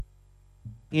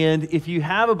And if you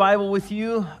have a Bible with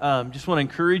you, just want to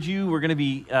encourage you. We're going to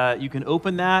be, you can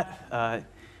open that.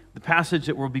 The passage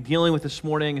that we'll be dealing with this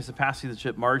morning is the passage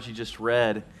that Margie just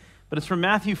read. But it's from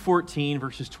Matthew 14,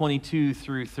 verses 22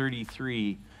 through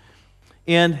 33.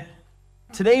 And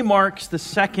today marks the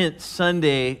second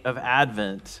Sunday of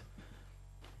Advent.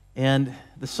 And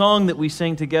the song that we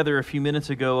sang together a few minutes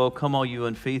ago, "O Come All You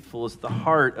Unfaithful," is at the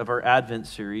heart of our Advent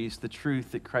series, the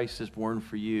truth that Christ is born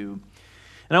for you.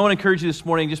 And I want to encourage you this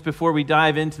morning, just before we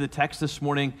dive into the text this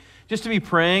morning, just to be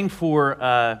praying for,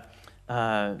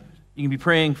 you can be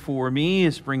praying for me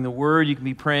as bring the word. You can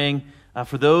be praying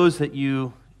for those that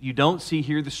you don't see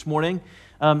here this morning.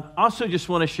 Also, just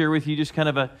want to share with you just kind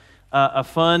of a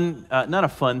fun, not a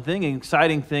fun thing, an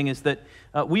exciting thing is that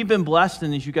we've been blessed,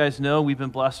 and as you guys know, we've been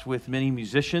blessed with many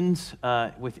musicians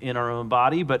within our own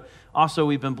body, but also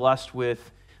we've been blessed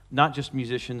with not just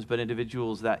musicians, but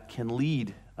individuals that can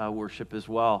lead worship as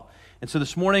well. And so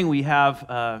this morning we have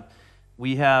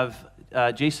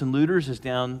Jason Luters is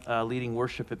down leading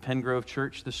worship at Pengrove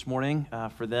Church this morning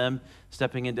for them,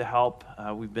 stepping in to help.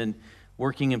 We've been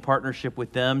working in partnership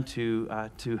with them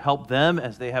to help them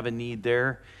as they have a need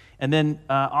there. And then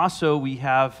also we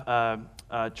have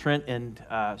Trent and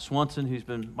Swanson, who's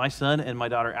been my son, and my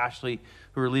daughter Ashley,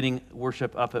 who are leading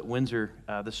worship up at Windsor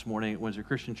this morning, at Windsor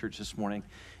Christian Church this morning.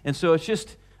 And so it's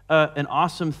just an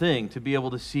awesome thing to be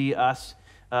able to see us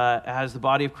as the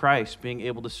body of Christ being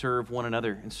able to serve one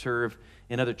another and serve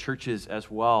in other churches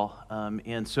as well.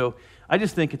 And so I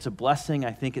just think it's a blessing.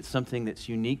 I think it's something that's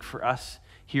unique for us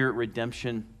here at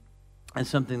Redemption and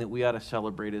something that we ought to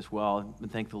celebrate as well and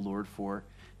thank the Lord for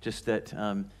just that,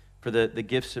 for the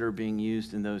gifts that are being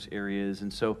used in those areas.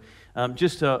 And so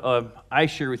I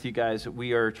share with you guys that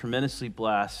we are tremendously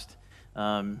blessed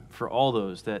for all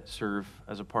those that serve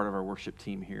as a part of our worship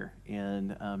team here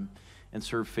and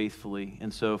serve faithfully.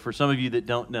 And so for some of you that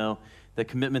don't know the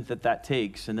commitment that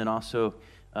takes, and then also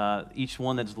each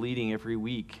one that's leading every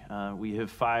week, we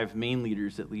have 5 main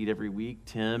leaders that lead every week: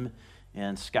 Tim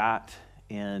and Scott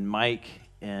and Mike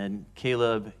and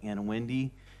Caleb and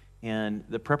Wendy, and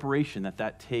the preparation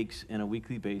that takes in a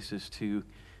weekly basis to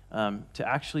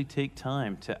actually take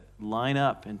time to line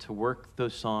up and to work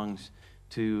those songs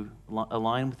to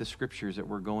align with the scriptures that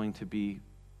we're going to be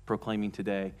proclaiming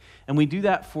today. And we do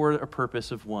that for a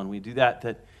purpose of one. We do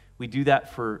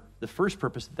that for the first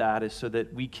purpose of that is so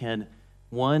that we can,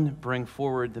 one, bring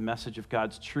forward the message of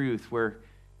God's truth, where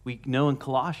we know in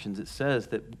Colossians it says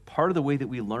that part of the way that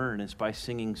we learn is by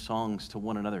singing songs to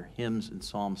one another, hymns and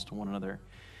psalms to one another.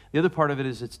 The other part of it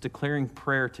is it's declaring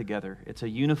prayer together. It's a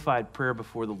unified prayer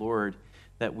before the Lord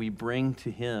that we bring to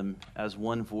Him as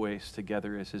one voice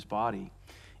together as His body.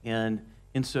 And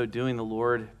in so doing, the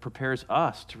Lord prepares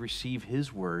us to receive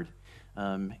His word.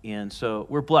 And so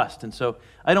we're blessed. And so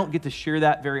I don't get to share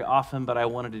that very often, but I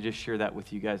wanted to just share that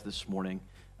with you guys this morning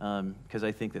because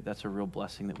I think that's a real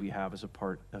blessing that we have as a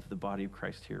part of the body of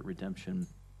Christ here at Redemption.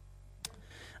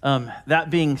 That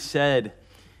being said,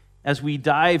 as we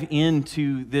dive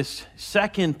into this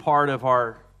second part of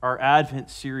our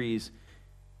Advent series,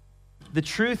 the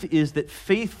truth is that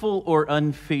faithful or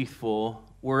unfaithful,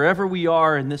 wherever we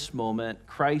are in this moment,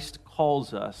 Christ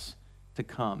calls us to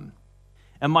come.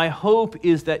 And my hope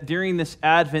is that during this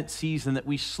Advent season that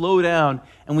we slow down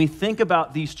and we think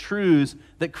about these truths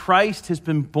that Christ has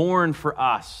been born for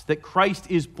us, that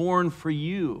Christ is born for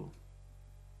you,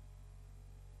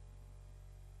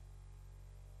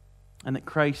 and that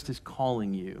Christ is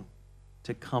calling you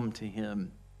to come to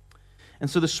Him. And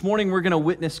so this morning we're going to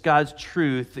witness God's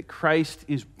truth that Christ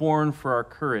is born for our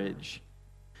courage.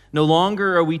 No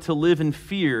longer are we to live in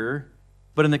fear,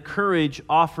 but in the courage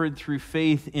offered through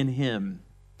faith in Him.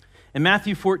 And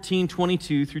Matthew 14,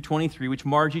 22 through 23, which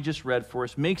Margie just read for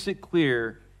us, makes it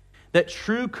clear that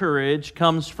true courage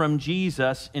comes from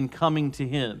Jesus in coming to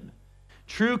Him.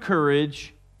 True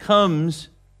courage comes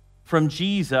from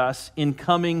Jesus in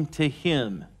coming to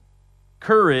Him.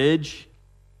 Courage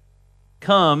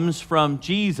comes from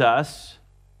Jesus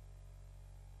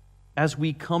as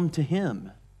we come to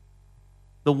Him,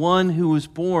 the one who was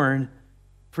born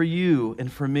for you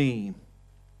and for me.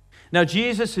 Now,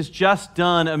 Jesus has just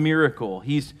done a miracle.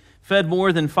 He's fed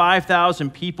more than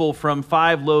 5,000 people from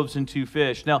 5 loaves and 2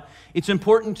 fish. Now, it's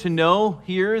important to know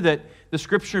here that the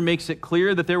Scripture makes it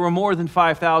clear that there were more than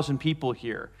 5,000 people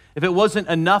here. If it wasn't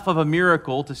enough of a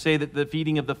miracle to say that the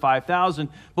feeding of the 5,000,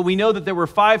 but we know that there were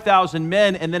 5,000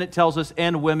 men, and then it tells us,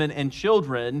 and women and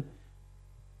children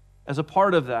as a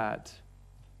part of that.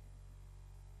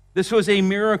 This was a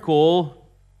miracle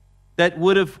that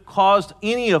would have caused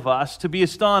any of us to be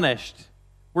astonished.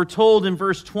 We're told in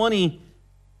verse 20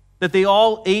 that they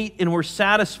all ate and were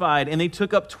satisfied, and they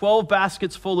took up 12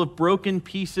 baskets full of broken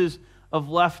pieces of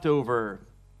leftover.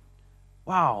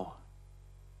 Wow.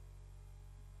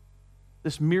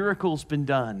 This miracle's been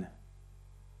done.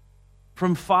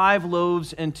 From 5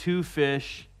 loaves and 2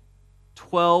 fish,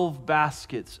 12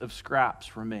 baskets of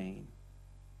scraps remain.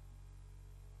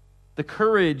 The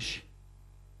courage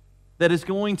that is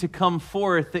going to come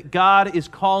forth, that God is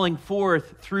calling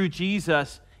forth through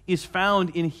Jesus, is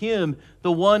found in Him,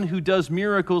 the one who does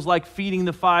miracles like feeding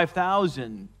the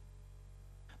 5,000.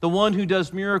 The one who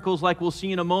does miracles like we'll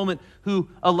see in a moment, who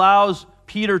allows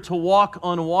Peter to walk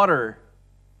on water.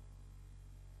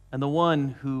 And the one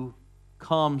who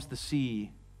calms the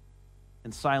sea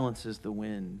and silences the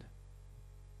wind.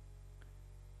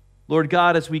 Lord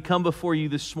God, as we come before you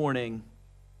this morning,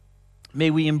 may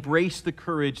we embrace the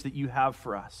courage that you have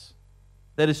for us,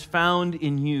 that is found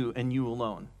in you and you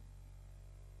alone.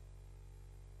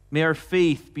 May our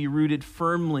faith be rooted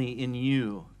firmly in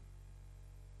you.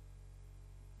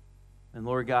 And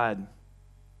Lord God,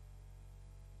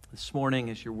 this morning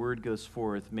as your word goes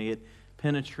forth, may it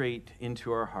penetrate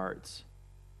into our hearts.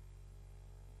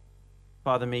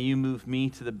 Father, may you move me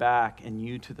to the back and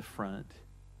you to the front.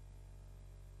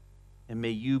 And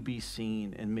may you be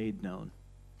seen and made known.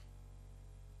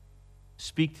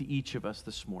 Speak to each of us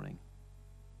this morning.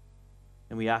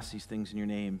 And we ask these things in your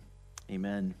name.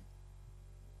 Amen.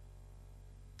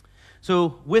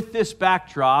 So with this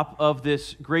backdrop of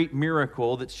this great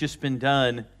miracle that's just been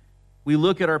done, we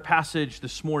look at our passage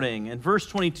this morning. And verse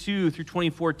 22 through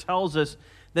 24 tells us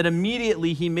that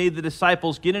immediately he made the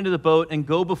disciples get into the boat and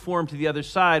go before him to the other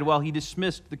side while he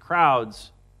dismissed the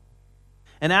crowds.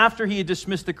 And after he had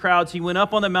dismissed the crowds, he went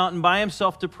up on the mountain by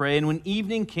himself to pray. And when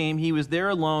evening came, he was there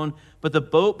alone, but the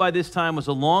boat by this time was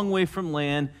a long way from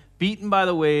land, beaten by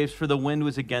the waves, for the wind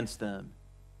was against them.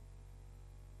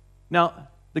 Now,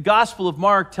 the Gospel of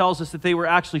Mark tells us that they were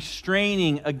actually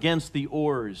straining against the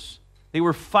oars. They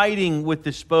were fighting with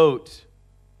this boat.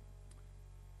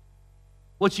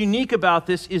 What's unique about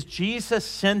this is Jesus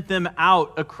sent them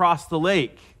out across the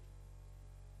lake,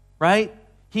 right?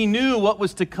 He knew what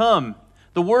was to come.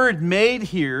 The word made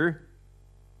here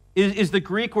is the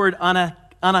Greek word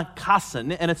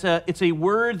anakasan, and it's a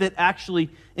word that actually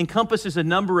encompasses a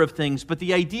number of things, but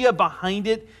the idea behind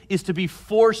it is to be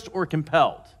forced or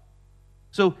compelled.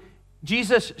 So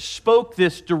Jesus spoke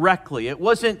this directly. It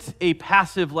wasn't a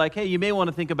passive like, hey, you may want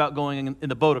to think about going in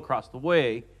the boat across the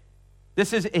way.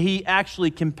 This is, he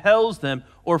actually compels them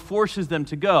or forces them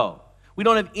to go. We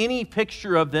don't have any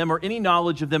picture of them or any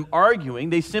knowledge of them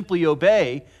arguing. They simply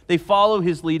obey. They follow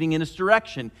his leading in his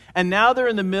direction. And now they're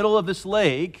in the middle of this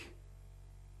lake,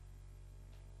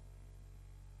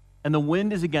 and the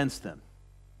wind is against them.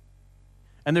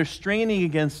 And they're straining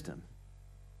against him.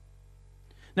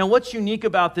 Now, what's unique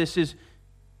about this is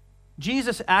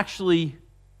Jesus actually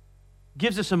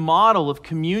gives us a model of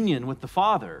communion with the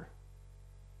Father.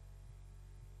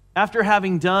 After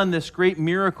having done this great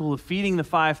miracle of feeding the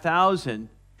 5,000,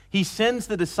 he sends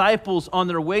the disciples on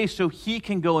their way so he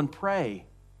can go and pray,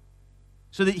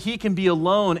 so that he can be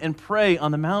alone and pray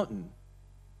on the mountain.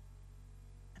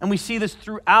 And we see this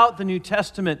throughout the New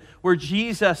Testament where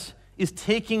Jesus is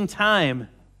taking time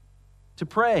to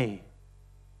pray.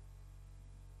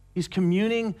 He's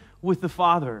communing with the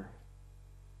Father.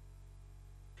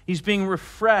 He's being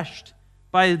refreshed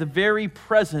by the very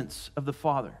presence of the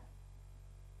Father.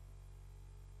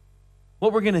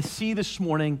 What we're going to see this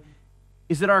morning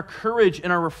is that our courage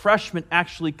and our refreshment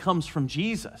actually comes from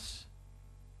Jesus.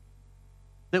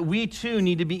 That we too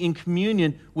need to be in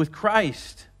communion with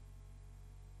Christ.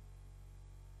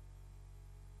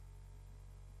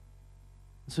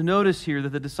 So notice here that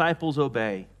the disciples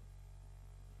obey.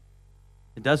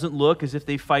 It doesn't look as if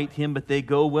they fight him, but they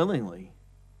go willingly.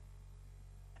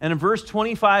 And in verse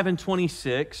 25 and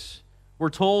 26, we're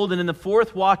told, and in the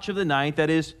fourth watch of the night, that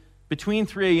is between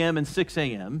 3 a.m. and 6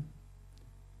 a.m.,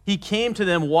 he came to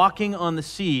them walking on the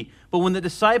sea. But when the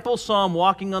disciples saw him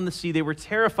walking on the sea, they were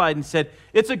terrified and said,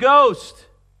 "It's a ghost!"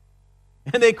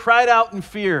 And they cried out in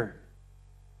fear.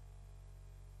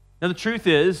 Now the truth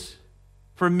is,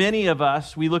 for many of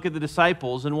us, we look at the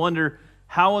disciples and wonder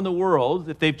how in the world,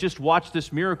 if they've just watched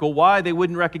this miracle, why they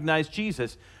wouldn't recognize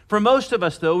Jesus. For most of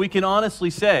us, though, we can honestly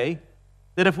say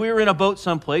that if we were in a boat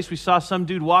someplace, we saw some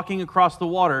dude walking across the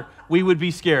water, we would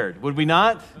be scared, would we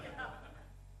not?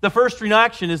 The first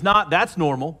reaction is not, that's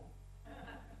normal,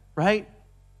 right?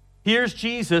 Here's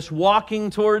Jesus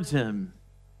walking towards him.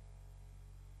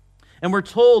 And we're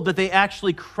told that they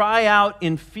actually cry out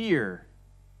in fear.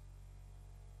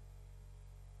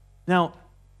 Now,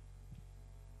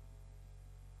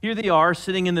 here they are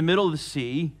sitting in the middle of the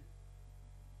sea,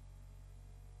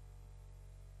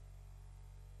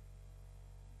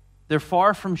 They're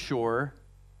far from shore,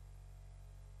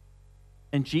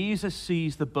 and Jesus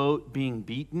sees the boat being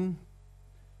beaten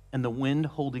and the wind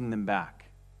holding them back.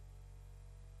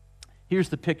 Here's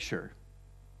the picture.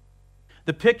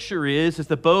 The picture is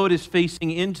the boat is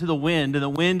facing into the wind, and the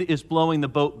wind is blowing the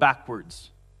boat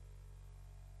backwards.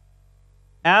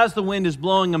 As the wind is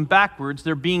blowing them backwards,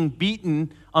 they're being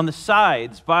beaten on the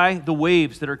sides by the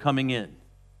waves that are coming in.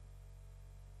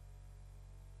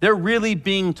 They're really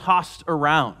being tossed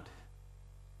around.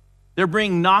 They're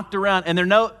being knocked around, and they're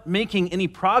not making any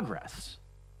progress.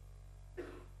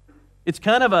 It's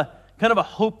kind of a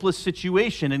hopeless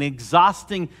situation, an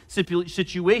exhausting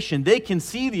situation. They can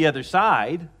see the other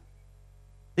side.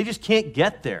 They just can't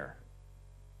get there.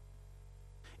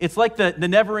 It's like the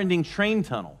never-ending train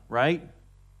tunnel, right?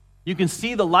 You can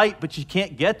see the light, but you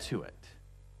can't get to it.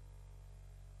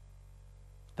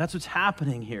 That's what's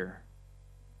happening here.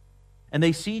 And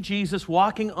they see Jesus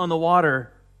walking on the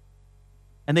water,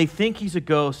 and they think he's a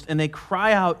ghost, and they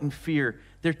cry out in fear.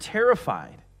 They're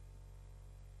terrified.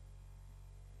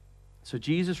 So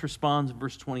Jesus responds in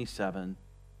verse 27.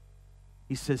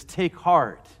 He says, "Take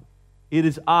heart, it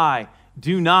is I,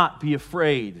 do not be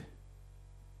afraid."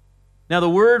 Now the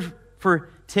word for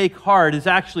take heart is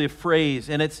actually a phrase,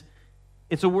 and it's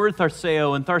a word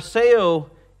tharseo, and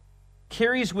tharseo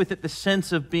carries with it the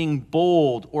sense of being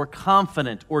bold or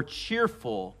confident or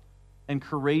cheerful and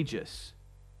courageous.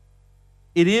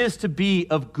 It is to be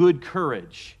of good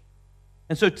courage.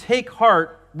 And so take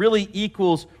heart really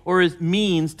equals or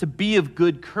means to be of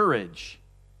good courage.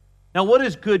 Now, what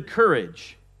is good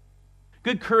courage?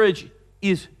 Good courage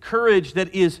is courage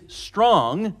that is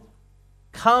strong,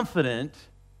 confident,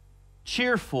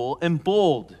 cheerful, and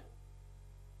bold.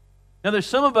 Now, there's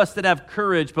some of us that have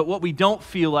courage, but what we don't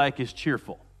feel like is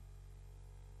cheerful.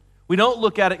 We don't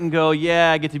look at it and go,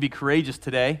 yeah, I get to be courageous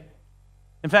today.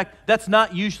 In fact, that's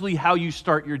not usually how you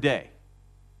start your day.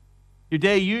 Your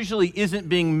day usually isn't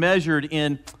being measured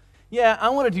in, yeah, I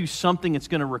want to do something that's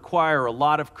going to require a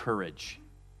lot of courage.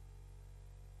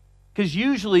 Because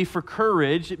usually for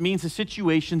courage, it means the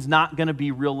situation's not going to be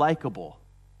real likable,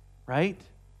 right?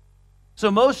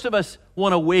 So most of us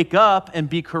want to wake up and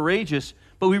be courageous,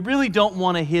 but we really don't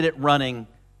want to hit it running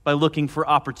by looking for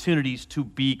opportunities to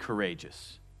be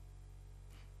courageous.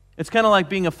 It's kind of like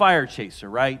being a fire chaser,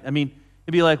 right? I mean,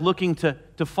 it'd be like looking to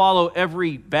follow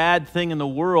every bad thing in the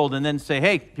world and then say,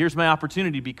 hey, here's my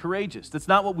opportunity to be courageous. That's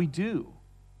not what we do.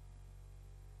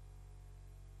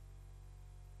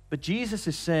 But Jesus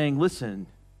is saying, listen,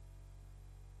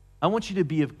 I want you to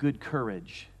be of good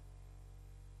courage.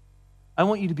 I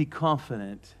want you to be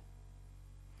confident.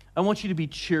 I want you to be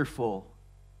cheerful.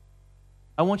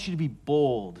 I want you to be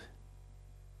bold.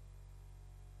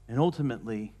 And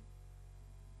ultimately,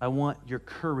 I want your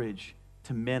courage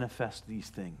to manifest these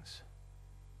things.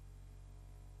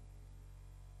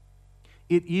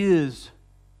 It is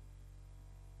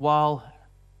while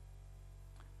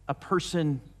a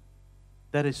person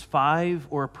that is 5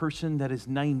 or a person that is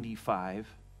 95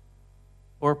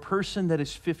 or a person that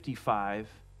is 55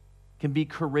 can be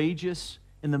courageous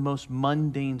in the most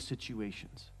mundane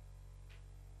situations.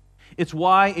 It's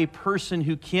why a person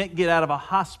who can't get out of a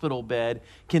hospital bed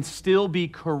can still be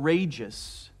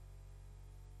courageous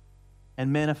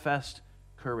and manifest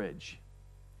courage.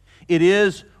 It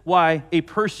is why a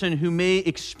person who may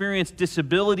experience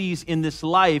disabilities in this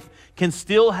life can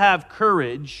still have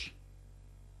courage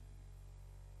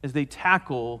as they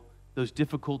tackle those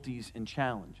difficulties and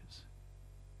challenges.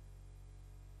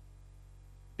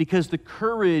 Because the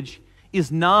courage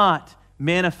is not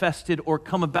manifested or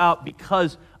come about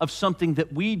because of something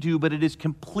that we do, but it is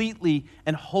completely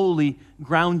and wholly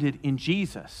grounded in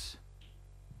Jesus.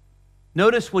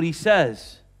 Notice what he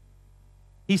says.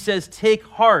 He says, take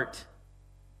heart.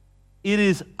 It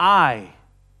is I.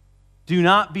 Do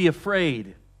not be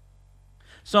afraid.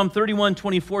 Psalm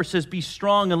 31:24 says, be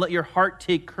strong and let your heart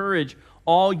take courage,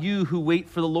 all you who wait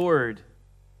for the Lord.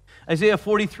 Isaiah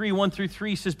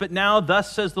 43:1-3 says, but now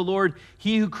thus says the Lord,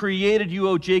 he who created you,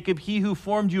 O Jacob, he who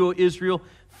formed you, O Israel,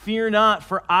 fear not,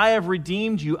 for I have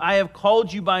redeemed you. I have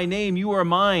called you by name. You are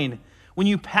mine. When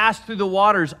you pass through the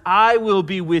waters, I will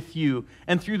be with you,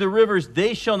 and through the rivers,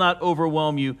 they shall not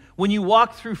overwhelm you. When you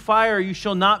walk through fire, you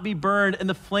shall not be burned, and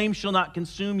the flame shall not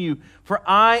consume you. For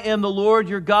I am the Lord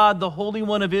your God, the Holy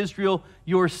One of Israel,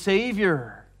 your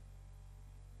Savior.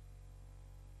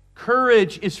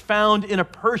 Courage is found in a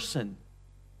person,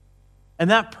 and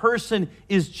that person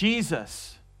is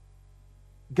Jesus,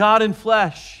 God in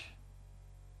flesh.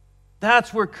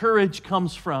 That's where courage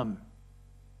comes from.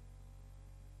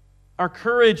 Our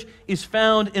courage is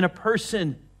found in a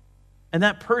person, and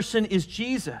that person is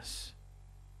Jesus.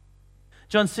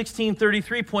 John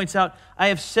 16:33 points out, I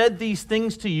have said these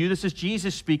things to you, this is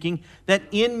Jesus speaking, that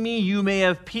in me you may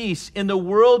have peace. In the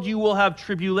world you will have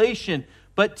tribulation,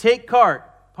 but take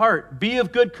heart, be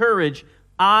of good courage.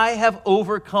 I have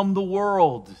overcome the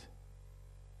world.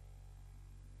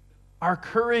 Our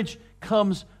courage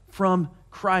comes from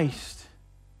Christ.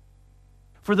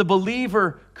 For the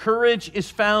believer, courage is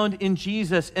found in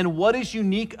Jesus. And what is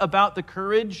unique about the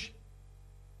courage?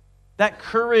 That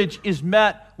courage is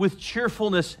met with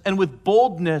cheerfulness and with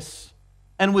boldness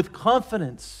and with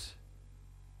confidence.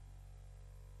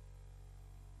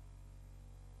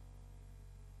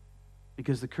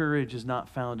 Because the courage is not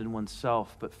found in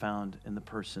oneself, but found in the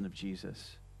person of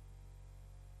Jesus.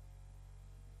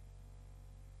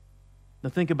 Now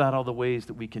think about all the ways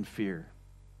that we can fear.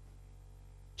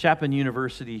 Chapman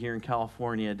University here in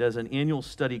California does an annual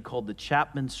study called the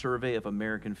Chapman Survey of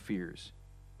American Fears.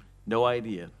 No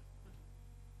idea.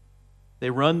 They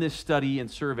run this study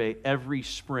and survey every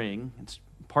spring. It's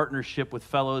in partnership with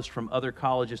fellows from other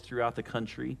colleges throughout the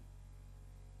country.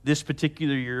 This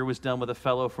particular year was done with a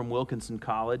fellow from Wilkinson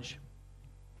College.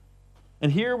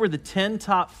 And here were the 10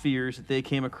 top fears that they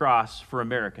came across for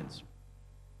Americans.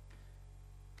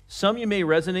 Some you may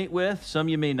resonate with, some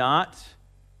you may not.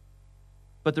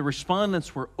 But the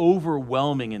respondents were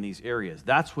overwhelming in these areas.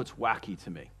 That's what's wacky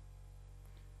to me.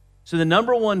 So the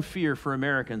number one fear for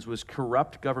Americans was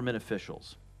corrupt government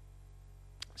officials.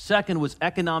 Second was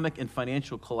economic and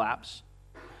financial collapse.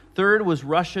 Third was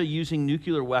Russia using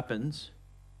nuclear weapons.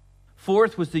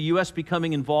 Fourth was the U.S.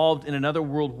 becoming involved in another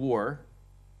world war.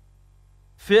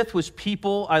 Fifth was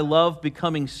people I love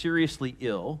becoming seriously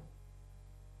ill.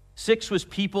 Six was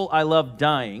people I love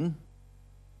dying.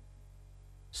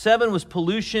 7 was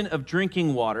pollution of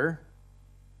drinking water.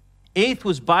 8th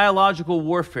was biological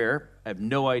warfare. I have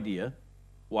no idea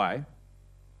why.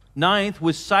 9th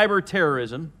was cyber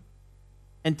terrorism.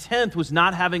 And 10th was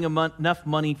not having enough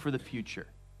money for the future.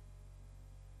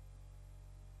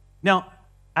 Now,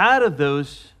 out of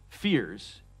those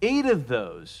fears, 8 of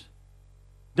those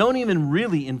don't even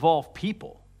really involve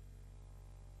people.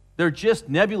 They're just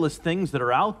nebulous things that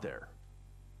are out there.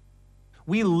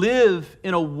 We live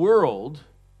in a world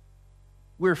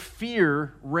where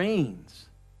fear reigns,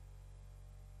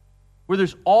 where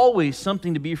there's always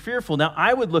something to be fearful. Now,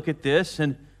 I would look at this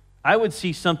and I would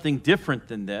see something different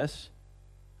than this.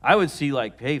 I would see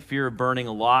fear of burning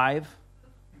alive,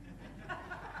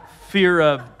 fear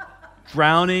of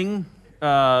drowning,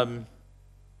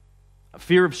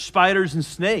 fear of spiders and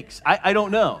snakes. I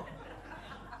don't know.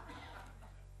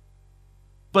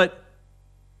 But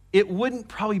it wouldn't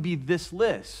probably be this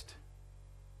list.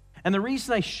 And the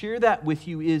reason I share that with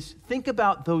you is think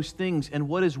about those things and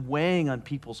what is weighing on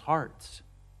people's hearts.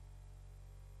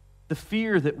 The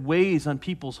fear that weighs on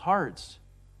people's hearts.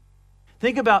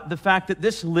 Think about the fact that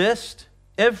this list,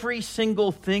 every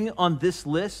single thing on this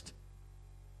list,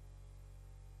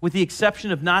 with the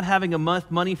exception of not having enough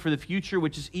money for the future,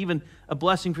 which is even a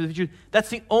blessing for the future, that's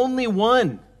the only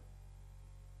one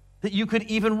that you could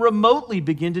even remotely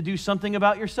begin to do something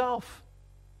about yourself.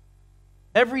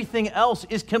 Everything else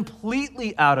is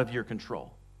completely out of your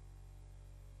control.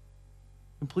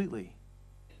 Completely.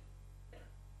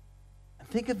 And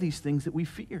think of these things that we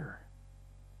fear.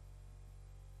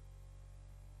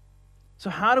 So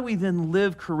how do we then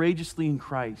live courageously in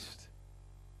Christ?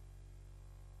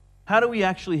 How do we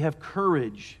actually have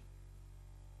courage?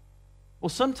 Well,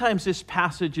 sometimes this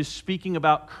passage is speaking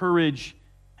about courage,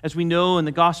 as we know in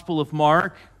the Gospel of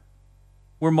Mark,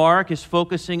 where Mark is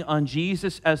focusing on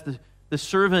Jesus as the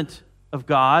servant of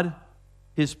God,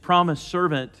 his promised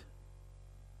servant.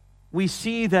 We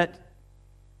see that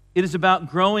it is about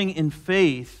growing in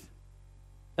faith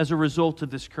as a result of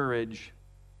this courage.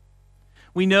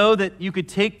 We know that you could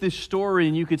take this story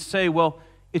and you could say, well,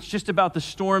 it's just about the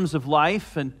storms of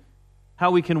life and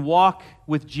how we can walk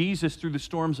with Jesus through the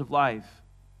storms of life.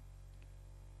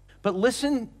 But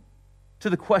listen to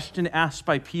the question asked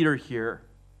by Peter here.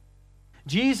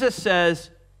 Jesus says,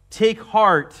 "Take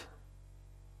heart,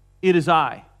 it is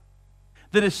I."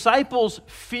 The disciples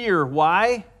fear.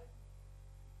 Why?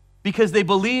 Because they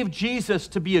believe Jesus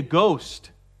to be a ghost.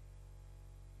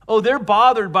 Oh, they're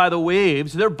bothered by the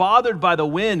waves, they're bothered by the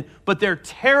wind, but they're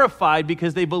terrified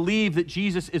because they believe that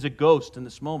Jesus is a ghost in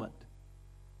this moment.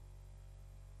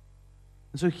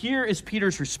 And so here is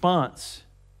Peter's response.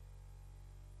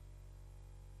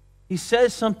 He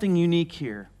says something unique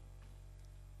here.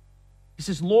 He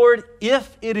says, "Lord,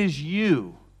 if it is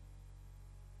you,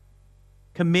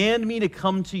 command me to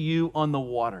come to you on the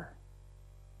water."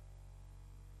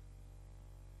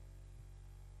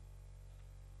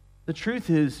 The truth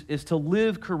is to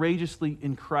live courageously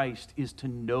in Christ is to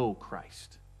know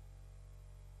Christ.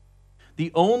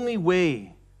 The only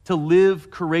way to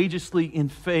live courageously in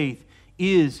faith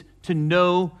is to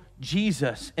know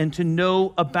Jesus and to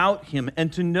know about him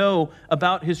and to know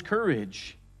about his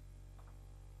courage.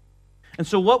 And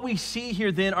so what we see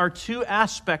here then are two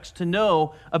aspects to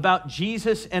know about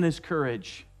Jesus and his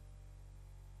courage.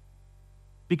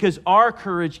 Because our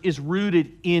courage is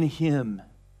rooted in him.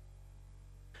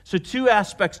 So two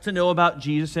aspects to know about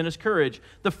Jesus and his courage.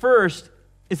 The first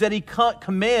is that he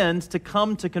commands to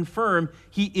come to confirm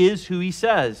he is who he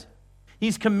says.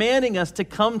 He's commanding us to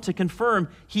come to confirm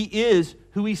he is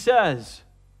who he says.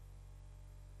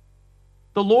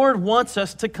 The Lord wants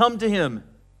us to come to him.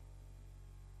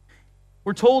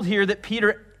 We're told here that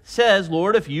Peter says,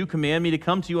 Lord, if you command me to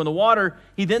come to you on the water,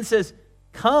 he then says,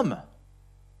 come.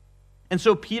 And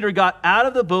so Peter got out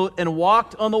of the boat and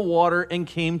walked on the water and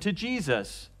came to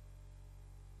Jesus.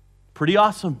 Pretty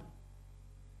awesome.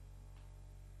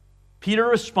 Peter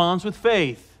responds with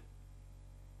faith.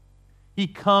 He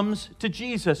comes to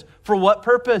Jesus. For what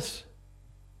purpose?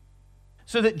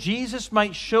 So that Jesus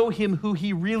might show him who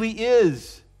he really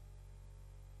is.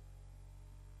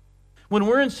 When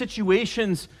we're in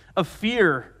situations of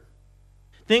fear,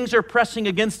 things are pressing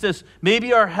against us.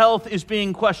 Maybe our health is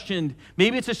being questioned.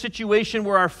 Maybe it's a situation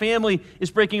where our family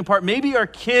is breaking apart. Maybe our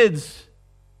kids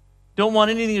don't want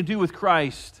anything to do with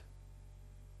Christ.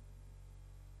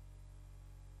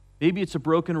 Maybe it's a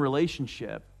broken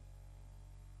relationship.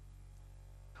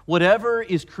 Whatever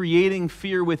is creating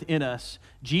fear within us,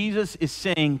 Jesus is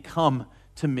saying, come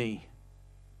to me.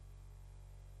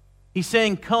 He's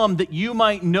saying, come that you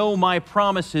might know my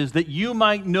promises, that you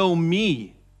might know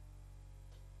me.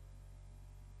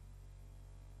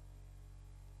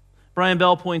 Brian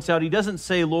Bell points out, he doesn't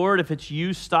say, Lord, if it's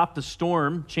you, stop the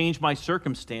storm, change my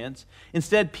circumstance.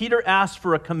 Instead, Peter asks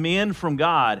for a command from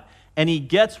God, and he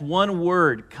gets one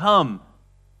word, come.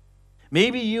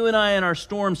 Maybe you and I in our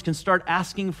storms can start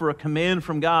asking for a command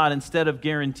from God instead of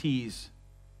guarantees.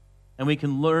 And we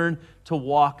can learn to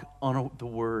walk on the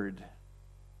word.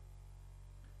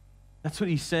 That's what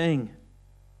he's saying.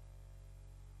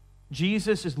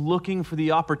 Jesus is looking for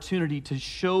the opportunity to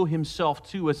show himself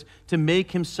to us, to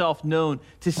make himself known,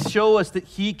 to show us that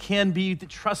he can be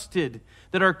trusted,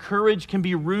 that our courage can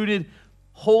be rooted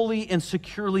wholly and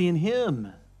securely in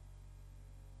him.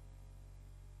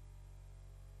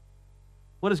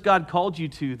 What has God called you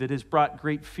to that has brought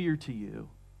great fear to you?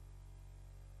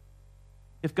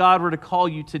 If God were to call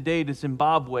you today to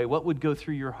Zimbabwe, what would go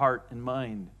through your heart and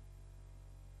mind?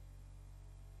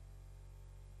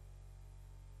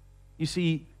 You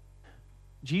see,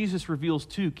 Jesus reveals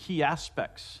two key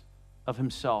aspects of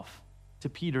himself to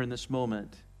Peter in this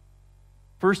moment.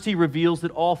 First, he reveals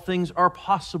that all things are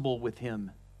possible with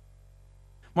him.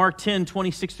 Mark 10,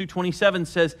 26 through 27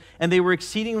 says, and they were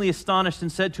exceedingly astonished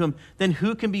and said to him, then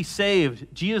who can be saved?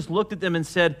 Jesus looked at them and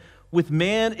said, with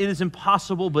man it is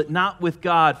impossible, but not with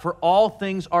God, for all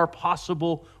things are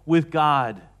possible with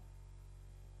God.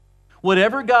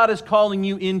 Whatever God is calling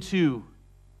you into,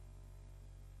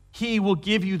 he will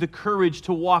give you the courage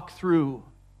to walk through.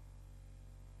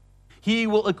 He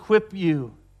will equip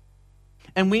you.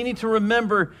 And we need to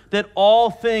remember that all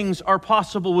things are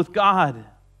possible with God.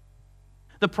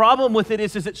 The problem with it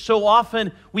is that so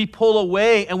often we pull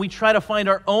away and we try to find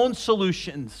our own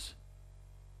solutions.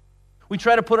 We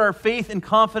try to put our faith and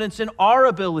confidence in our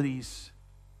abilities.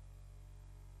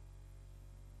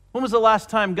 When was the last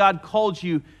time God called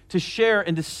you to share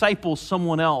and disciple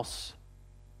someone else?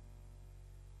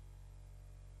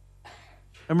 I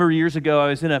remember years ago I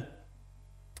was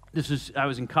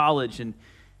in college, and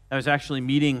I was actually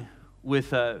meeting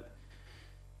with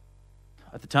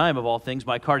at the time of all things,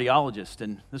 my cardiologist.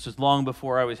 And this was long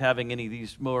before I was having any of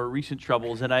these more recent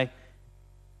troubles. And I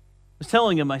was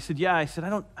telling him, I said, I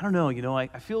don't know, I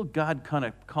feel God kind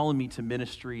of calling me to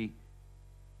ministry.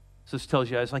 So this tells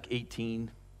you I was like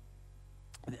 18.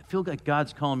 And I feel like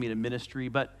God's calling me to ministry,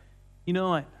 but,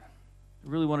 I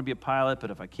really want to be a pilot,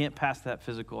 but if I can't pass that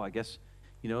physical, I guess,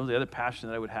 the other passion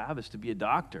that I would have is to be a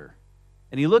doctor.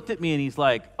 And he looked at me and he's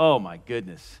like, oh my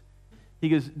goodness. He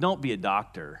goes, don't be a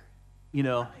doctor.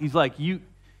 He's like, you'll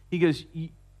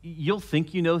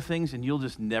think you know things and you'll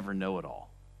just never know it all.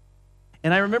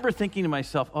 And I remember thinking to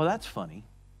myself, oh, that's funny.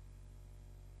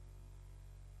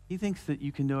 He thinks that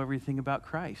you can know everything about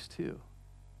Christ too.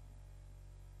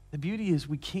 The beauty is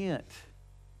we can't.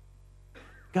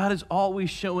 God is always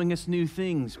showing us new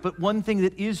things. But one thing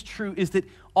that is true is that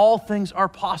all things are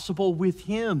possible with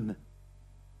him.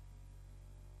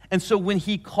 And so when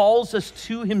he calls us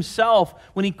to himself,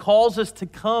 when he calls us to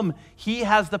come, he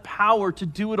has the power to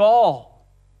do it all.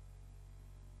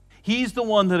 He's the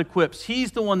one that equips.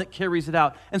 He's the one that carries it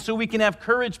out. And so we can have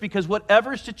courage because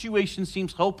whatever situation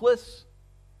seems hopeless,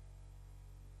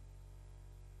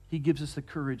 he gives us the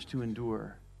courage to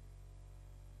endure.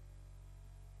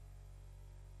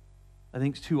 I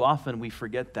think too often we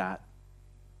forget that.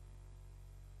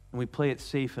 And we play it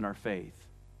safe in our faith.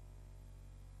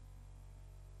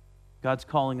 God's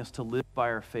calling us to live by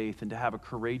our faith and to have a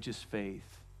courageous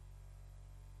faith.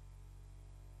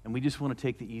 And we just want to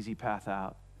take the easy path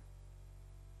out.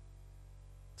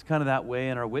 It's kind of that way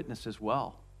in our witness as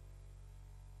well.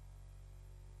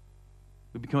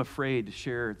 We become afraid to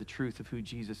share the truth of who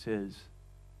Jesus is,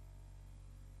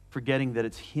 forgetting that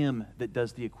it's him that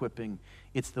does the equipping.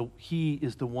 He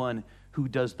is the one who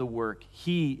does the work.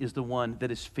 He is the one that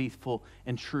is faithful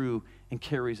and true and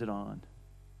carries it on.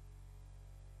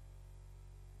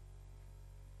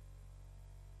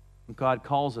 God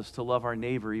calls us to love our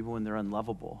neighbor even when they're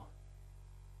unlovable.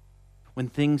 When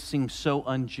things seem so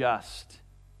unjust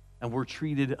and we're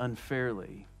treated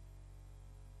unfairly.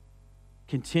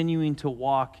 Continuing to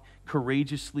walk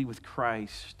courageously with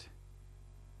Christ.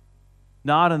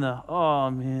 Not in the,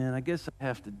 oh man, I guess I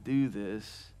have to do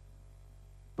this.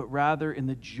 But rather in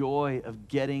the joy of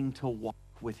getting to walk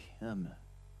with him.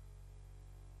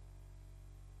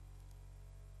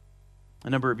 A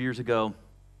number of years ago,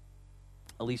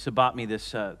 Elisa bought me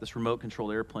this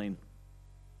remote-controlled airplane.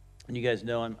 And you guys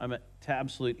know I'm an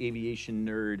absolute aviation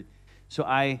nerd. So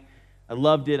I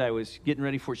loved it. I was getting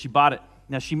ready for it. She bought it.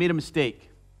 Now, she made a mistake.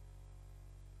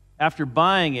 After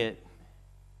buying it,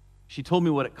 she told me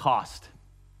what it cost.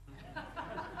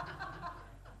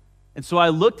 And so I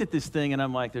looked at this thing, and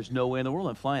I'm like, there's no way in the world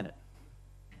I'm flying it.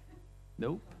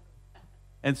 Nope.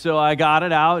 And so I got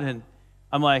it out, and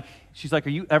I'm like, she's like, are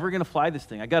you ever going to fly this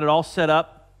thing? I got it all set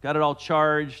up. Got it all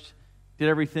charged, did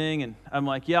everything, and I'm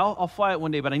like, yeah, I'll fly it one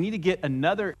day, but I need to get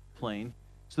another plane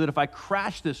so that if I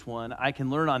crash this one, I can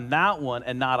learn on that one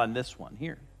and not on this one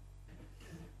here.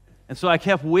 And so I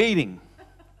kept waiting,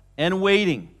 and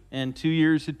 2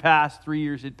 years had passed, 3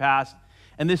 years had passed,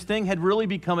 and this thing had really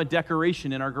become a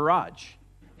decoration in our garage.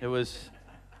 It was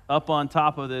up on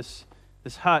top of this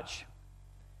hutch,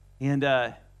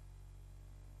 and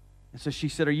so she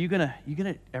said, are you gonna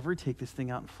ever take this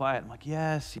thing out and fly it? I'm like,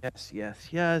 yes.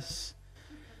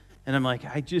 And I'm like,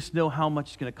 I just know how much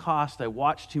it's going to cost. I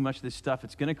watch too much of this stuff.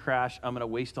 It's going to crash. I'm going to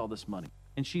waste all this money.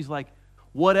 And she's like,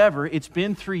 whatever. It's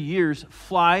been 3 years.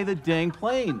 Fly the dang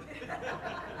plane.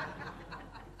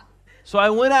 So I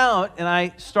went out and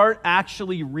I start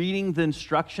actually reading the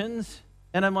instructions.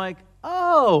 And I'm like,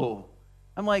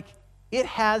 it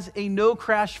has a no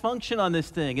crash function on this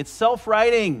thing. It's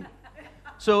self-righting.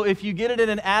 So if you get it in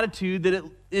an attitude that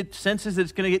it senses that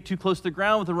it's going to get too close to the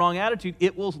ground with the wrong attitude,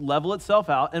 it will level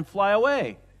itself out and fly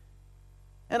away.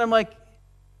 And I'm like,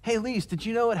 hey, Lise, did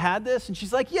you know it had this? And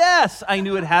she's like, yes, I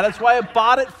knew it had it. That's why I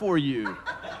bought it for you.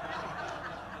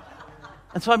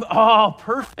 And so I'm,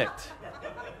 perfect.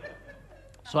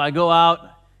 So I go out,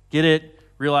 get it,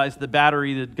 realize the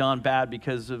battery had gone bad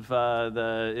because of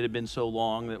it had been so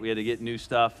long that we had to get new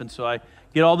stuff. And so I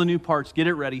get all the new parts, get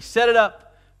it ready, set it up.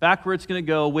 Back where it's going to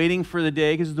go, waiting for the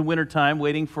day, because it's the winter time,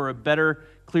 waiting for a better,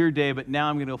 clear day, but now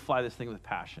I'm going to go fly this thing with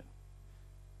passion.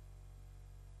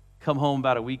 Come home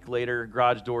about a week later,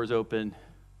 garage doors open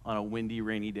on a windy,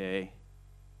 rainy day.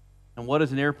 And what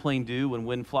does an airplane do when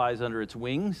wind flies under its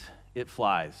wings? It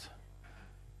flies.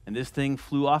 And this thing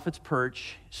flew off its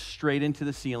perch, straight into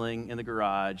the ceiling in the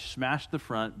garage, smashed the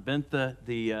front, bent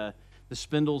the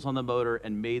spindles on the motor,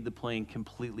 and made the plane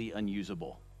completely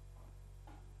unusable.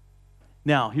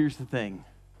 Now, here's the thing.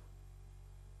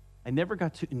 I never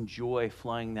got to enjoy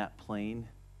flying that plane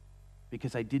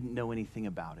because I didn't know anything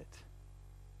about it.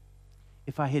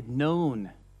 If I had known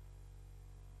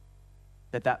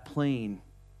that plane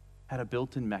had a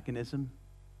built-in mechanism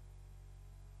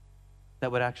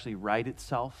that would actually right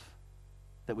itself,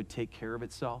 that would take care of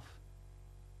itself,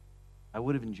 I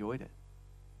would have enjoyed it.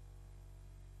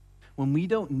 When we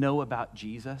don't know about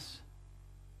Jesus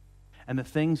and the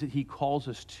things that he calls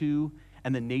us to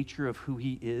and the nature of who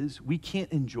he is, we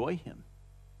can't enjoy him.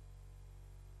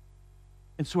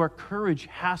 And so our courage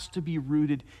has to be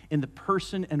rooted in the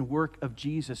person and work of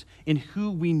Jesus, in who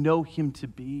we know him to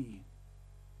be,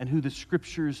 and who the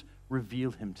scriptures reveal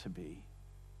him to be.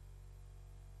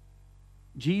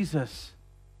 Jesus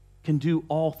can do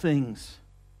all things,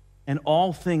 and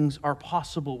all things are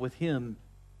possible with him.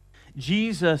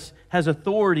 Jesus has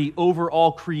authority over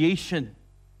all creation.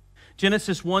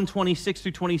 Genesis 1:26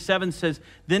 through 27 says,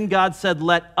 "Then God said,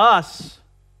 'Let us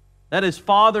That is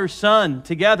Father, Son,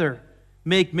 together.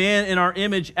 Make man in our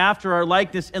image after our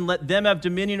likeness, and let them have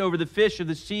dominion over the fish of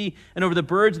the sea, and over the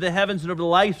birds of the heavens, and over the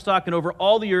livestock, and over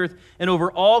all the earth, and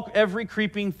over every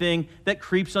creeping thing that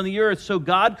creeps on the earth. So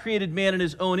God created man in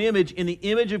his own image. In the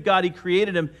image of God he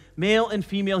created him. Male and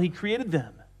female he created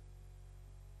them.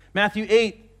 Matthew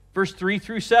 8, verse 3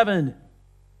 through 7.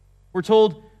 We're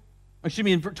told,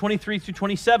 in 23 through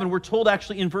 27, we're told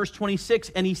actually in verse 26,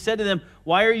 and he said to them,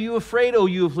 "Why are you afraid, O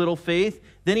you of little faith?"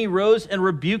 Then he rose and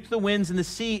rebuked the winds and the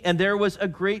sea, and there was a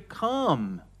great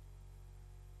calm.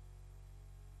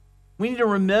 We need to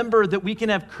remember that we can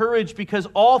have courage because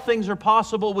all things are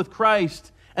possible with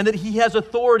Christ, and that he has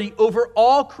authority over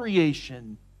all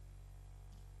creation.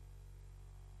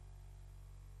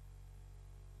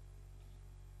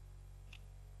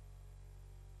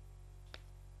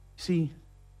 See,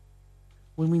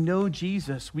 when we know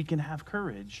Jesus, we can have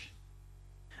courage.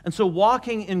 And so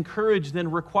walking in courage then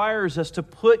requires us to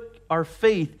put our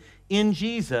faith in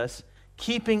Jesus,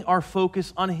 keeping our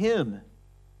focus on him.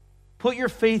 Put your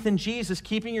faith in Jesus,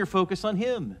 keeping your focus on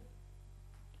him.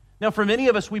 Now, for many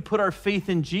of us, we put our faith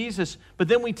in Jesus, but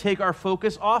then we take our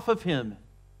focus off of him.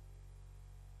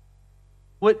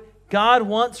 What God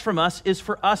wants from us is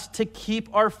for us to keep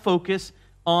our focus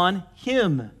on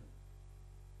him.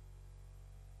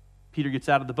 Peter gets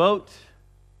out of the boat.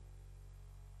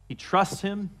 He trusts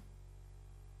him.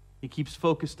 He keeps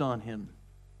focused on him.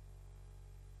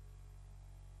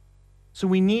 So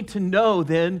we need to know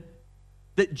then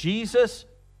that Jesus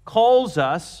calls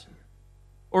us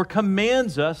or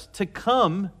commands us to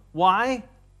come. Why?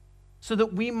 So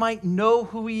that we might know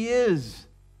who he is.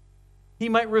 He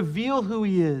might reveal who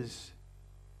he is.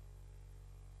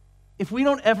 If we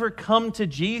don't ever come to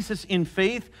Jesus in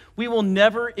faith, we will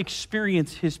never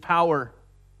experience his power.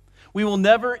 We will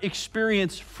never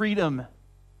experience freedom.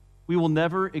 We will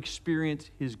never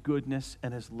experience his goodness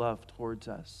and his love towards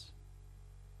us.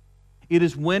 It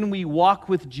is when we walk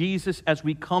with Jesus as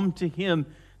we come to him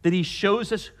that he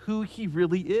shows us who he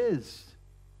really is.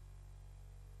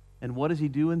 And what does he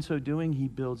do in so doing? He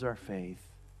builds our faith.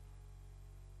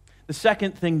 The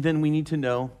second thing then we need to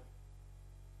know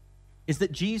is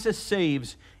that Jesus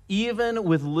saves even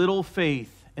with little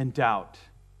faith and doubt.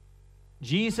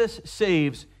 Jesus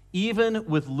saves even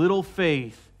with little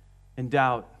faith and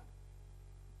doubt.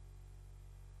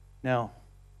 Now,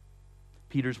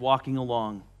 Peter's walking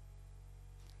along.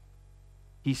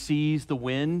 He sees the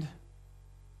wind,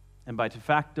 and by de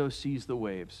facto sees the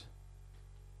waves.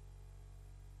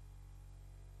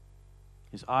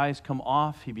 His eyes come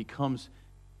off, he becomes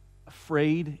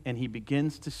afraid, and he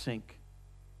begins to sink.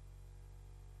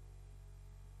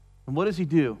 And what does he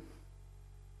do?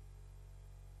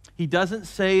 He doesn't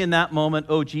say in that moment,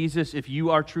 "Oh, Jesus, if you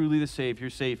are truly the Savior,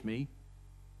 save me."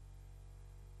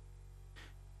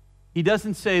 He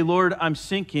doesn't say, "Lord, I'm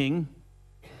sinking.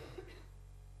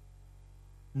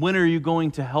 When are you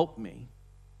going to help me?"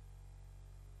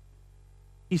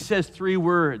 He says 3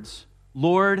 words,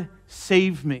 "Lord,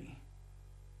 save me."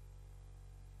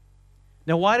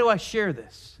 Now, why do I share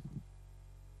this?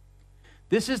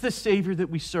 This is the Savior that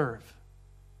we serve.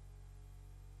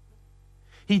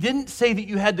 He didn't say that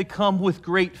you had to come with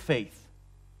great faith.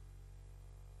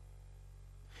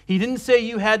 He didn't say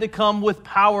you had to come with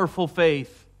powerful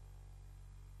faith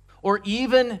or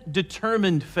even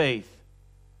determined faith.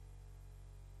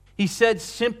 He said,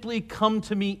 simply come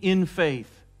to me in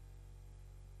faith.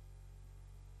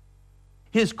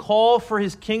 His call for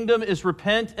his kingdom is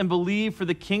repent and believe, for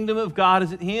the kingdom of God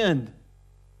is at hand.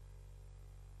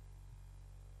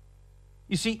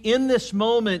 You see, in this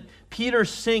moment, Peter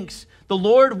sinks. The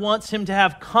Lord wants him to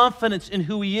have confidence in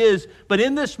who he is, but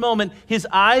in this moment, his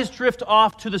eyes drift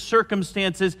off to the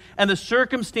circumstances, and the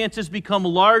circumstances become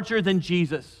larger than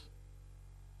Jesus.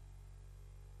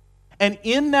 And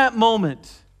in that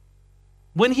moment,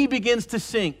 when he begins to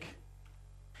sink,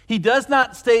 he does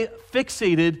not stay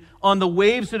fixated on the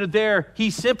waves that are there. He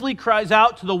simply cries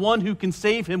out to the one who can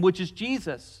save him, which is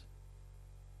Jesus.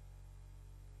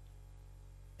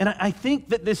 And I think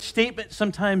that this statement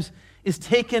sometimes is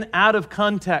taken out of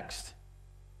context.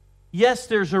 Yes,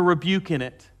 there's a rebuke in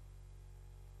it,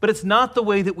 but it's not the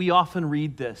way that we often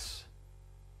read this.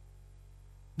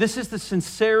 This is the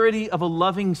sincerity of a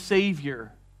loving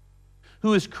Savior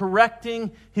who is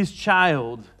correcting his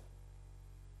child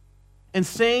and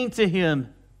saying to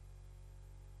him,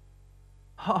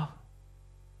 "Oh,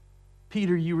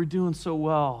 Peter, you were doing so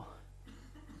well.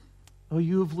 Oh,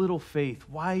 you have little faith.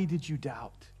 Why did you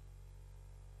doubt?"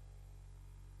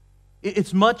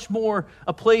 It's much more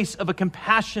a place of a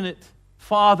compassionate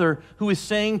father who is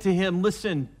saying to him,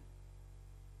 "Listen,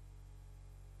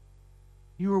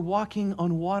 You were walking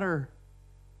on water,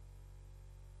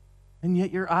 and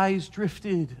yet your eyes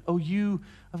drifted. Oh, you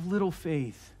of little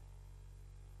faith.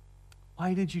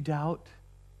 Why did you doubt?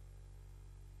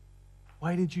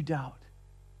 Why did you doubt?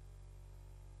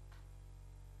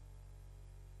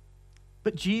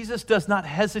 But Jesus does not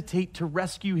hesitate to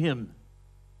rescue him.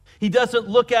 He doesn't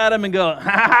look at him and go, ha,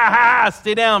 ha, ha,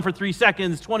 stay down for 3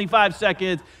 seconds, 25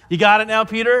 seconds. You got it now,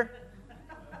 Peter?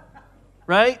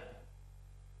 Right?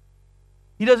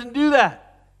 He doesn't do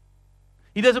that.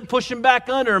 He doesn't push him back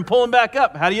under and pull him back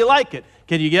up. How do you like it?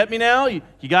 Can you get me now? You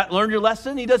learned your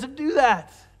lesson? He doesn't do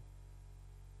that.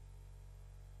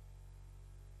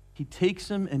 He takes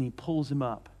him and he pulls him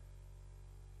up.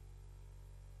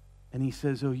 And he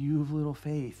says, oh, you of little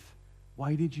faith,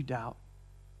 why did you doubt?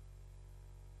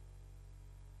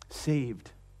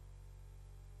 Saved.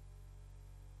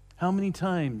 How many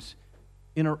times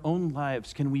in our own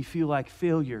lives can we feel like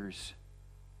failures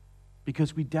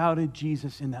because we doubted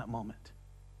Jesus in that moment?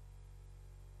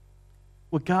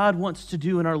 What God wants to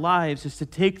do in our lives is to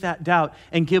take that doubt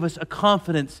and give us a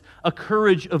confidence, a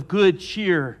courage of good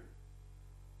cheer,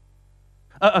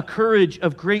 a courage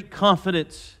of great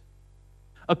confidence,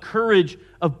 a courage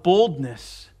of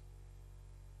boldness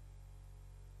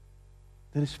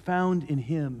that is found in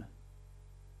Him.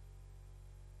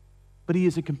 But He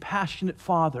is a compassionate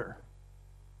Father.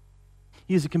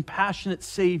 He is a compassionate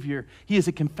Savior. He is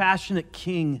a compassionate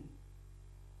King.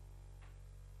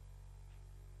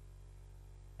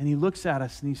 And He looks at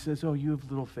us and He says, oh, you have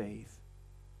little faith.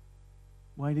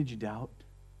 Why did you doubt?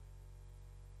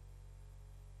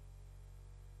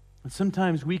 And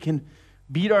sometimes we can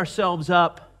beat ourselves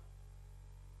up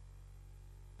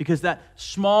because that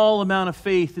small amount of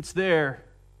faith that's there,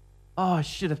 oh, I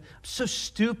should have, I'm so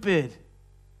stupid.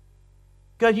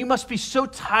 God, you must be so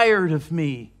tired of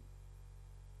me.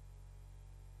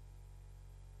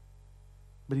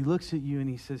 But He looks at you and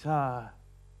He says,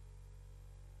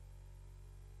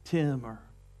 Tim or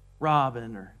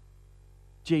Robin or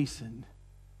Jason,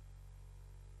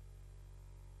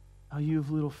 oh, you have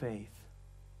little faith.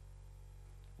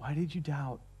 Why did you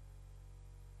doubt?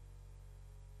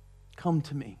 Come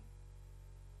to me.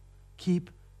 Keep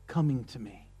coming to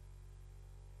me.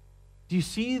 Do you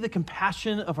see the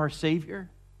compassion of our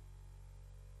Savior?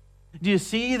 Do you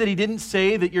see that He didn't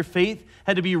say that your faith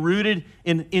had to be rooted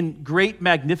in great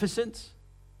magnificence?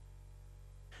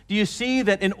 Do you see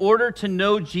that in order to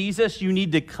know Jesus, you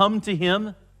need to come to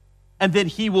Him and then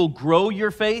He will grow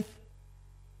your faith?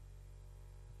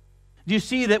 Do you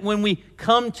see that when we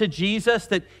come to Jesus,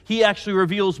 that He actually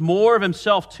reveals more of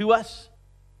Himself to us?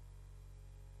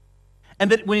 And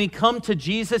that when we come to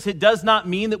Jesus, it does not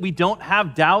mean that we don't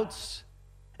have doubts.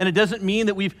 And it doesn't mean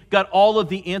that we've got all of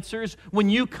the answers. When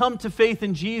you come to faith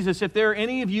in Jesus, if there are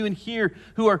any of you in here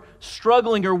who are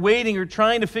struggling or waiting or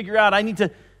trying to figure out, I need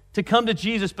to come to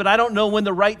Jesus, but I don't know when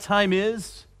the right time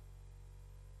is,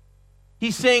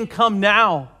 He's saying, come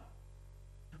now.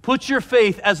 Put your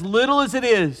faith, as little as it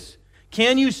is.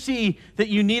 Can you see that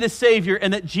you need a Savior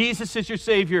and that Jesus is your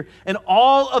Savior? And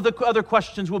all of the other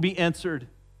questions will be answered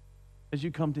as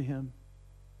you come to Him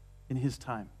in His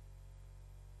time.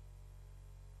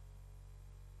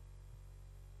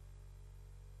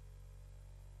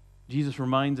 Jesus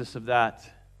reminds us of that.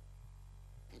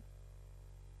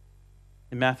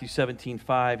 In Matthew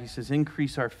 17:5, He says,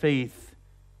 increase our faith.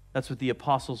 That's what the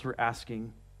apostles were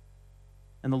asking.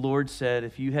 And the Lord said,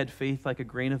 if you had faith like a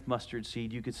grain of mustard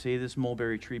seed, you could say this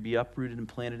mulberry tree, be uprooted and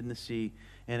planted in the sea,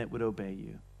 and it would obey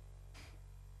you.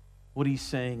 What He's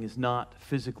saying is not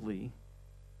physically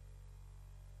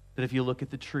that if you look at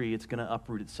the tree, it's going to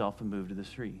uproot itself and move to the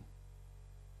tree.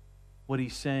 What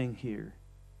He's saying here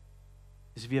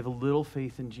is if you have a little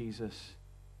faith in Jesus,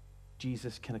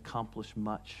 Jesus can accomplish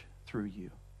much through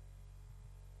you.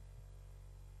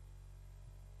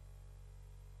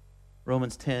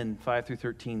 Romans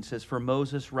 10:5-13 says, for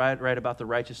Moses write about the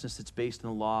righteousness that's based in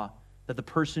the law, that the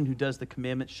person who does the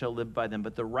commandments shall live by them.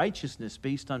 But the righteousness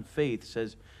based on faith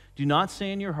says, do not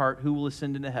say in your heart, who will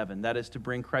ascend into heaven, that is to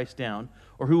bring Christ down,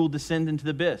 or who will descend into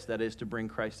the abyss, that is to bring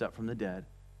Christ up from the dead.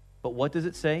 But what does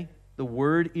it say? The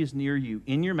word is near you,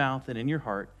 in your mouth and in your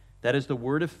heart. That is the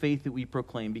word of faith that we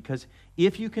proclaim. Because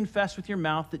if you confess with your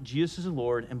mouth that Jesus is the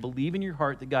Lord and believe in your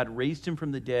heart that God raised Him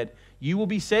from the dead, you will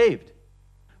be saved.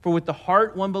 For with the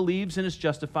heart one believes and is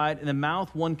justified, and the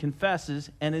mouth one confesses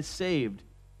and is saved.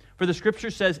 For the Scripture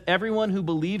says, everyone who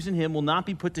believes in Him will not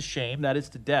be put to shame, that is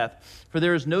to death. For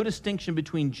there is no distinction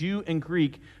between Jew and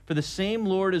Greek, for the same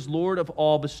Lord is Lord of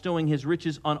all, bestowing His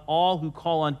riches on all who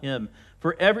call on Him.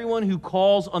 For everyone who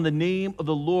calls on the name of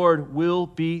the Lord will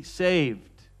be saved.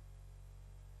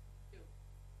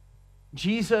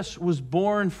 Jesus was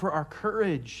born for our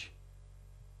courage,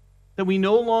 that we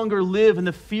no longer live in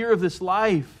the fear of this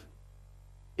life.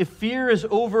 If fear is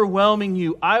overwhelming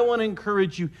you, I want to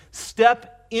encourage you,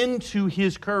 step into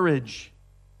His courage.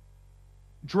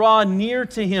 Draw near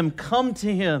to Him, come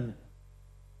to Him,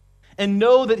 and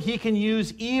know that He can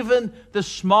use even the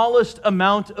smallest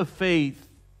amount of faith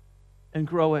and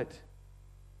grow it.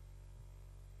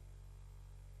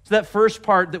 So that first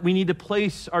part, that we need to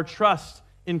place our trust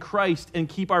in Christ and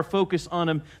keep our focus on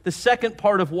Him. The second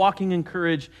part of walking in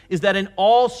courage is that in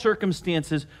all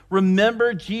circumstances,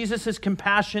 remember Jesus'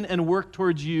 compassion and work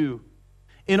towards you.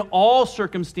 In all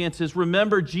circumstances,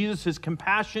 remember Jesus'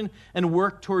 compassion and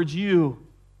work towards you.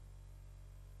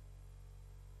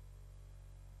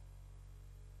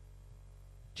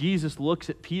 Jesus looks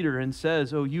at Peter and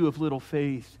says, "Oh, you of little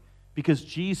faith," because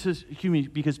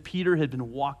Peter had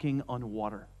been walking on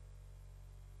water.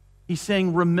 He's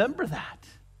saying, remember that.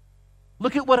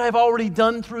 Look at what I've already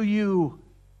done through you.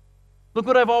 Look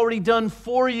what I've already done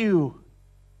for you.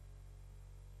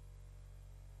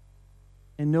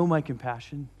 And know my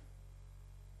compassion.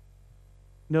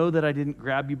 Know that I didn't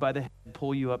grab you by the head,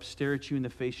 pull you up, stare at you in the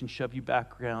face, and shove you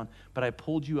back down, but I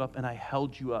pulled you up and I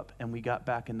held you up, and we got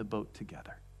back in the boat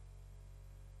together.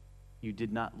 You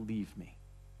did not leave me.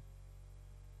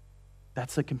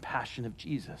 That's the compassion of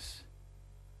Jesus.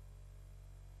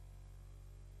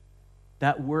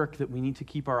 That work that we need to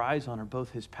keep our eyes on are both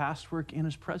His past work and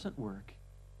His present work.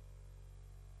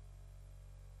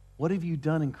 What have you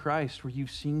done in Christ where you've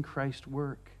seen Christ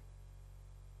work?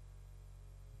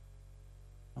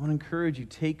 I want to encourage you,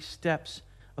 take steps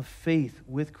of faith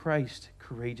with Christ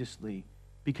courageously,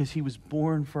 because He was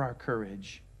born for our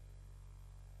courage.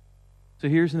 So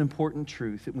here's an important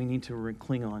truth that we need to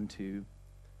cling on to.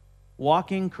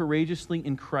 Walking courageously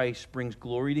in Christ brings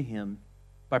glory to Him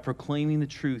by proclaiming the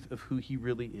truth of who He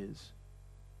really is.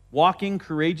 Walking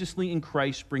courageously in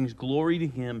Christ brings glory to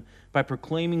Him by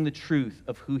proclaiming the truth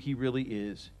of who He really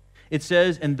is. It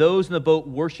says, "And those in the boat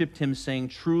worshiped Him, saying,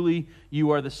 'Truly, you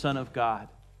are the Son of God.'"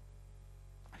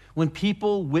 When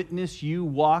people witness you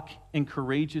walk in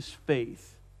courageous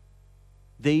faith,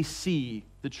 they see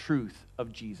the truth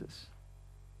of Jesus.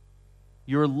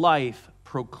 Your life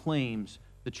proclaims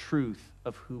the truth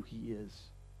of who He is.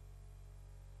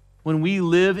 When we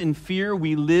live in fear,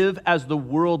 we live as the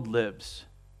world lives.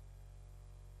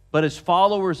 But as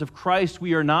followers of Christ,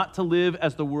 we are not to live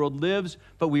as the world lives,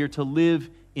 but we are to live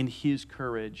in His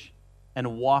courage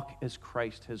and walk as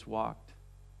Christ has walked.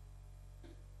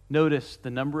 Notice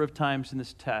the number of times in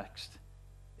this text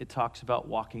it talks about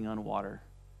walking on water.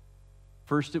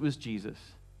 First it was Jesus,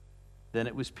 then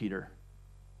it was Peter,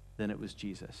 then it was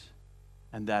Jesus.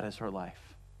 And that is our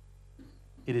life.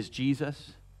 It is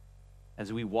Jesus,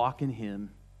 as we walk in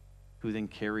Him, who then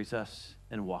carries us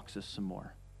and walks us some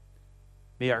more.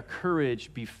 May our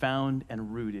courage be found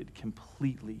and rooted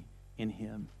completely in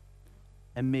Him.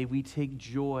 And may we take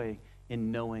joy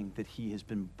in knowing that He has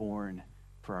been born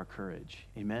for our courage.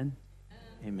 Amen?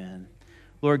 Amen.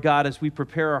 Lord God, as we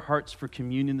prepare our hearts for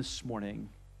communion this morning,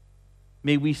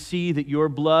 may we see that Your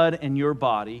blood and Your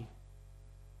body,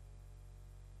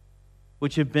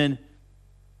 which have been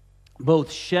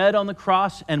both shed on the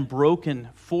cross and broken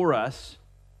for us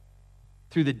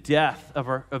through the death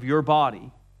of Your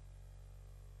body,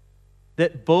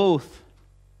 that both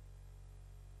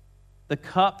the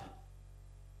cup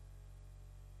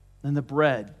and the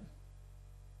bread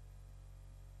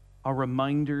are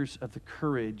reminders of the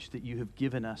courage that You have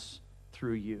given us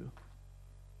through You.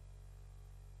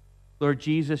 Lord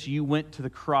Jesus, You went to the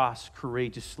cross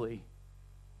courageously,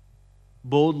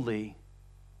 boldly,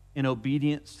 in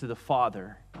obedience to the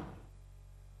Father.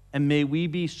 And may we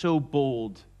be so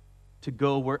bold to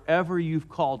go wherever You've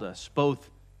called us, both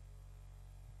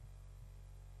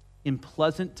in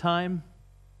pleasant time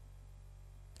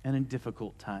and in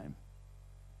difficult time,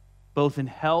 both in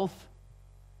health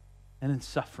and in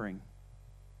suffering,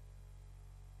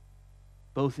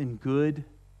 both in good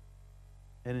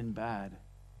and in bad.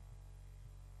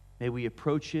 May we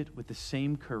approach it with the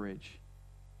same courage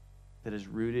that is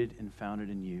rooted and founded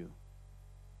in You.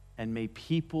 And may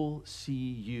people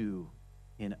see You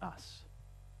in us.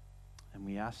 And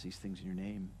we ask these things in Your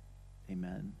name.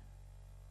 Amen.